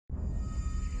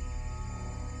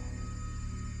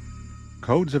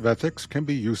Codes of ethics can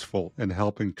be useful in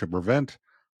helping to prevent,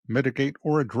 mitigate,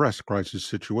 or address crisis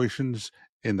situations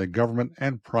in the government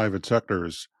and private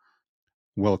sectors.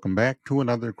 Welcome back to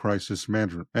another Crisis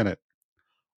Management Minute.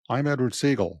 I'm Edward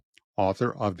Siegel,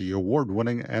 author of the award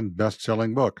winning and best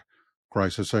selling book,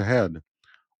 Crisis Ahead: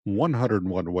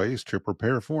 101 Ways to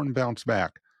Prepare for and Bounce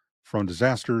Back from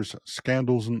Disasters,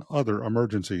 Scandals, and Other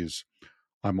Emergencies.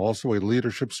 I'm also a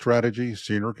leadership strategy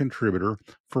senior contributor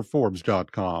for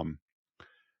Forbes.com.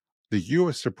 The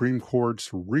U.S. Supreme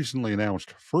Court's recently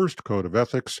announced first code of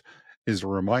ethics is a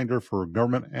reminder for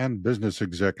government and business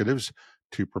executives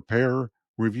to prepare,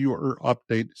 review, or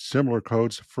update similar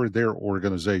codes for their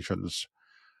organizations.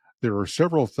 There are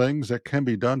several things that can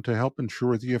be done to help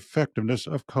ensure the effectiveness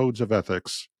of codes of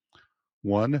ethics.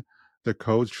 1. The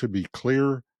codes should be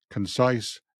clear,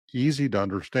 concise, easy to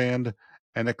understand,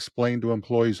 and explained to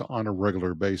employees on a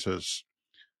regular basis.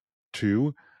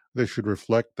 2. They should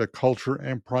reflect the culture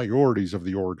and priorities of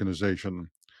the organization.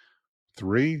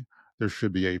 3. There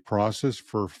should be a process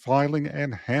for filing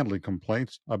and handling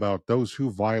complaints about those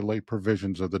who violate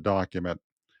provisions of the document.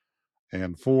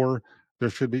 And 4. There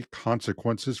should be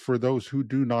consequences for those who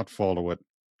do not follow it.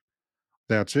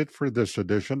 That's it for this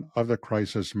edition of the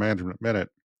Crisis Management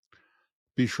Minute.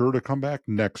 Be sure to come back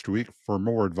next week for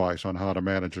more advice on how to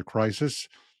manage a crisis,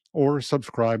 or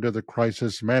subscribe to the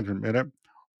Crisis Management Minute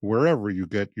wherever you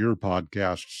get your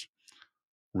podcasts.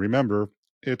 Remember,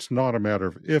 it's not a matter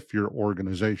of if your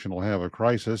organization will have a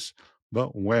crisis,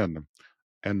 but when.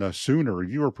 And the sooner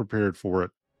you are prepared for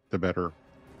it, the better.